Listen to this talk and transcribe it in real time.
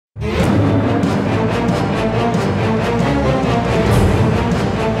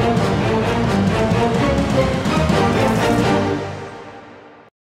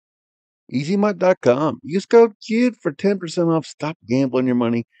EasyMutt.com. Use code CUTE for 10% off. Stop gambling your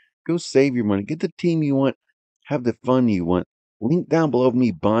money. Go save your money. Get the team you want. Have the fun you want. Link down below of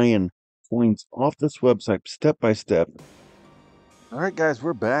me buying coins off this website step by step. All right, guys,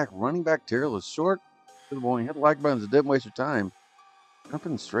 we're back. Running back tier list. Short to the point. Hit the like button. It didn't waste your time.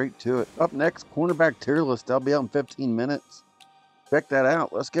 Jumping straight to it. Up next, cornerback tier list. I'll be out in 15 minutes. Check that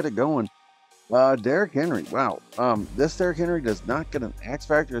out. Let's get it going. Derrick Henry. Wow. This Derrick Henry does not get an X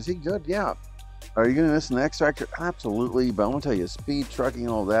Factor. Is he good? Yeah. Are you going to miss an X Factor? Absolutely. But I want to tell you, speed, trucking,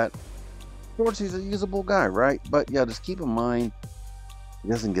 all that. Of course, he's a usable guy, right? But yeah, just keep in mind, he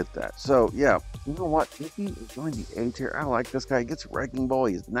doesn't get that. So yeah, you know what? If he is going to be A tier, I like this guy. He gets wrecking ball.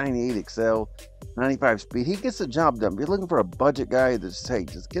 He's 98 excel, 95 speed. He gets the job done. If you're looking for a budget guy that just, hey,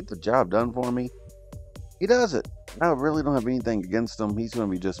 just get the job done for me, he does it. I really don't have anything against him. He's going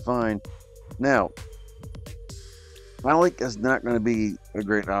to be just fine. Now, Malik is not going to be a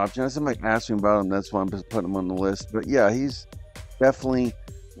great option. Somebody asked me about him. That's why I'm just putting him on the list. But yeah, he's definitely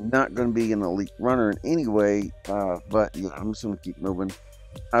not going to be an elite runner in any way. But yeah, I'm just going to keep moving.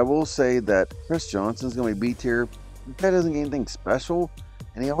 I will say that Chris Johnson's going to be B tier. This guy doesn't get anything special.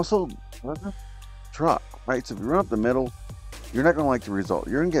 And he also doesn't truck, right? So if you run up the middle, you're not going to like the result.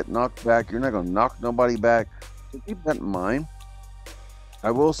 You're going to get knocked back. You're not going to knock nobody back. So keep that in mind.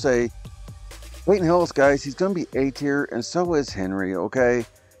 I will say, Peyton Hillis, guys, he's going to be A tier, and so is Henry, okay?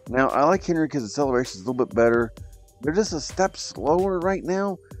 Now, I like Henry because the acceleration is a little bit better. They're just a step slower right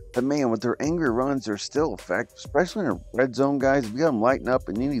now, but man, with their angry runs, they're still effective, especially in a red zone, guys. If you got them lighting up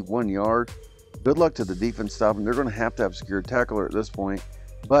and you need 1 yard, good luck to the defense stopping. They're going to have secure tackler at this point.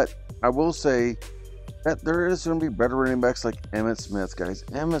 But I will say that there is going to be better running backs like Emmitt Smith, guys.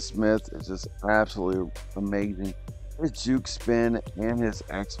 Emmitt Smith is just absolutely amazing. His juke spin and his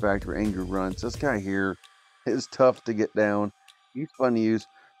X Factor angry runs. This guy here is tough to get down. He's fun to use.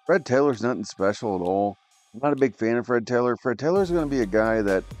 Fred Taylor's nothing special at all. I'm not a big fan of Fred Taylor. Fred Taylor's going to be a guy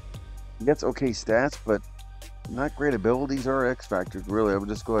that gets okay stats, but not great abilities or X Factors, really. I would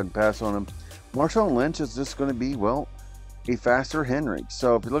just go ahead and pass on him. Marshawn Lynch is just going to be, well, a faster Henry.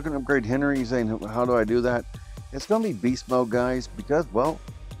 So if you're looking to upgrade Henry, you're saying, how do I do that? It's going to be beast mode, guys, because, well,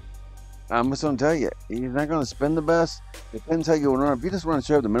 I'm just going to tell you, he's not going to spin the best. Depends how you run. If you just run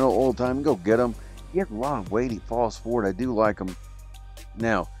straight up the middle all the time, go get him. He has a lot of weight. He falls forward. I do like him.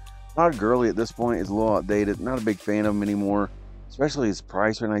 Now, Todd Gurley at this point is a little outdated. Not a big fan of him anymore, especially his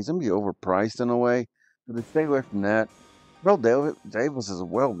price right now. He's going to be overpriced in a way. So to stay away from that, well, Davis is a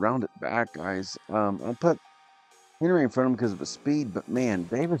well-rounded back, guys. I put Henry in front of him because of his speed, but man,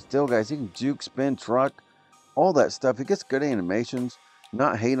 Davis still, guys, he can juke, spin, truck, all that stuff. He gets good animations.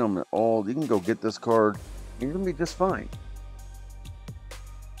 Not hate him at all. You can go get this card. You're going to be just fine.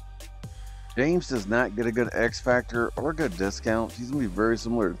 James does not get a good X Factor or good discount. He's going to be very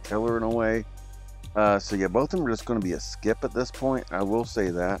similar to Taylor in a way. So yeah, both of them are just going to be a skip at this point. I will say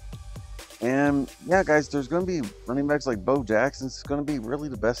that. And yeah, guys, there's going to be running backs like Bo Jackson. It's going to be really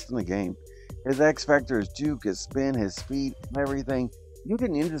the best in the game. His X Factor, his juke, his spin, his speed, everything. You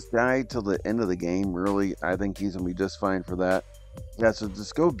can use this guy till the end of the game, really. I think he's going to be just fine for that. Yeah, so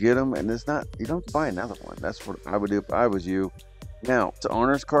just go get him, and it's not, you don't buy another one. That's what I would do if I was you. Now, the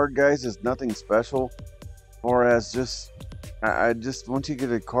honors card, guys, is nothing special, or as just, I just want you to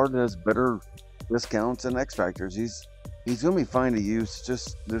get a card that has better discounts and X Factors. He's going to be fine to use,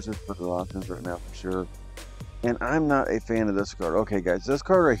 just, there's just better options right now for sure. And I'm not a fan of this card. Okay, guys, this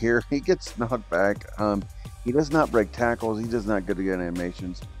card right here, he gets knocked back. He does not break tackles. He does not get good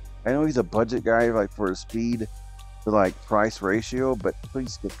animations. I know he's a budget guy, like for his speed to like price ratio, but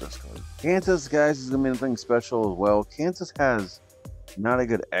please skip this card. Kansas, guys, is gonna be nothing special as well. Kansas has not a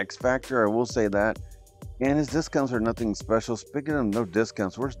good X Factor, I will say that, and his discounts are nothing special. Speaking of no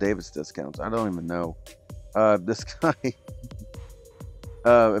discounts, where's David's discounts? I don't even know. This guy,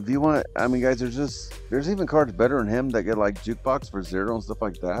 if you want, I mean, guys, there's even cards better than him that get like jukebox for 0 and stuff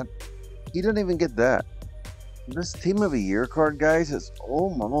like that. He doesn't even get that. This Team of the Year card, guys, is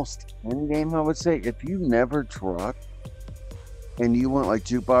almost in game, I would say. If you never truck and you want like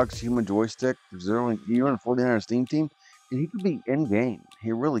jukebox, human joystick for 0, and you run a 49er Steam team, and he could be in game.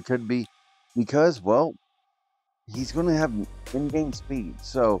 He really could be, because, well, he's going to have in game speed.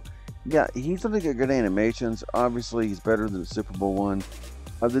 So, yeah, he's going to get good animations. Obviously, he's better than the Super Bowl one.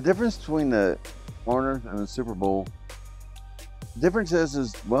 The difference between the Honors and the Super Bowl, the difference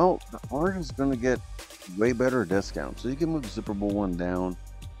is well, the Honors is going to get way better discount, so you can move the Super Bowl one down.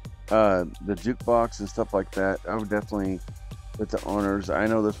 The jukebox and stuff like that, I would definitely put the Honors. I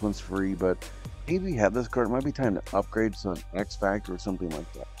know this one's free, but maybe you have this card, it might be time to upgrade to an X Factor or something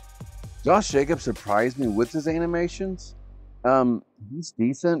like that. Josh Jacobs surprised me with his animations. He's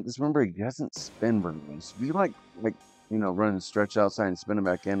decent. Just remember, he doesn't spin very much. If you like running stretch outside and spinning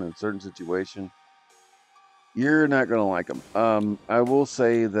back in a certain situation, you're not gonna like him. I will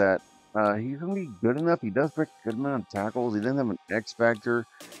say that he's gonna be good enough. He does break a good amount of tackles. He doesn't have an X factor.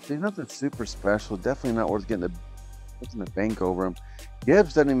 He's nothing super special. Definitely not worth getting the bank over him.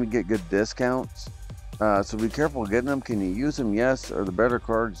 Gibbs doesn't even get good discounts. So be careful getting them. Can you use them? Yes. Are the better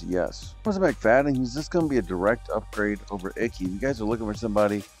cards? Yes. As McFadden, he's just going to be a direct upgrade over Icky. If you guys are looking for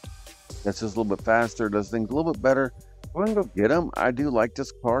somebody that's just a little bit faster, does things a little bit better, go ahead and go get him. I do like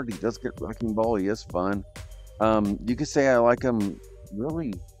this card. He does get wrecking ball. He is fun. You could say I like him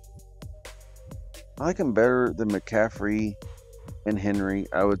really. I like him better than McCaffrey and Henry.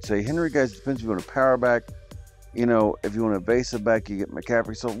 I would say Henry, guys, depends if you want a power back. If you want a evasive back, you get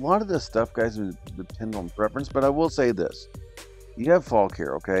McCaffrey. So a lot of this stuff, guys, would depend on preference. But I will say this. You have Falk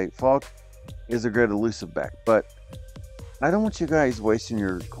here, okay? Falk is a great elusive back. But I don't want you guys wasting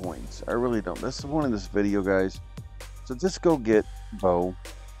your coins. I really don't. This is one of this video, guys. So just go get Bo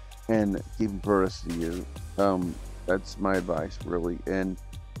and keep him for the rest of the year. That's my advice, really. And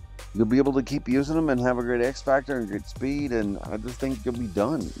you'll be able to keep using them and have a great X factor and great speed. And I just think you'll be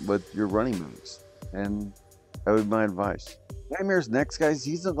done with your running backs. And that would be my advice. Nightmare's next, guys.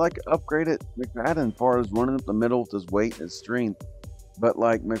 He's like upgraded McFadden as far as running up the middle with his weight and his strength. But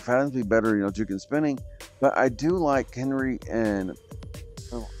like McFadden's be better, juking spinning. But I do like Henry and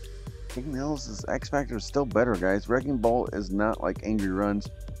King Hills' X Factor is still better, guys. Wrecking Ball is not like Angry Runs.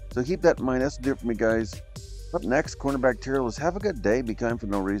 So keep that in mind. That's the deal for me, guys. Up next, cornerback tier list. Have a good day. Be kind for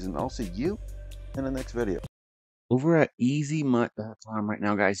no reason. I'll see you in the next video. Over at EasyMut.com right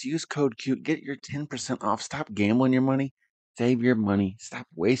now, guys. Use code CUTE. Get your 10% off. Stop gambling your money. Save your money. Stop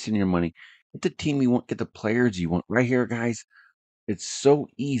wasting your money. Get the team you want. Get the players you want. Right here, guys. It's so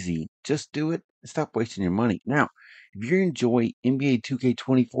easy. Just do it and stop wasting your money. Now, if you enjoy NBA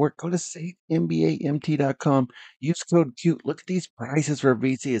 2K24, go to SaveNBAMT.com. Use code CUTE. Look at these prices for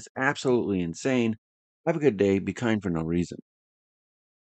VC. It's absolutely insane. Have a good day. Be kind for no reason.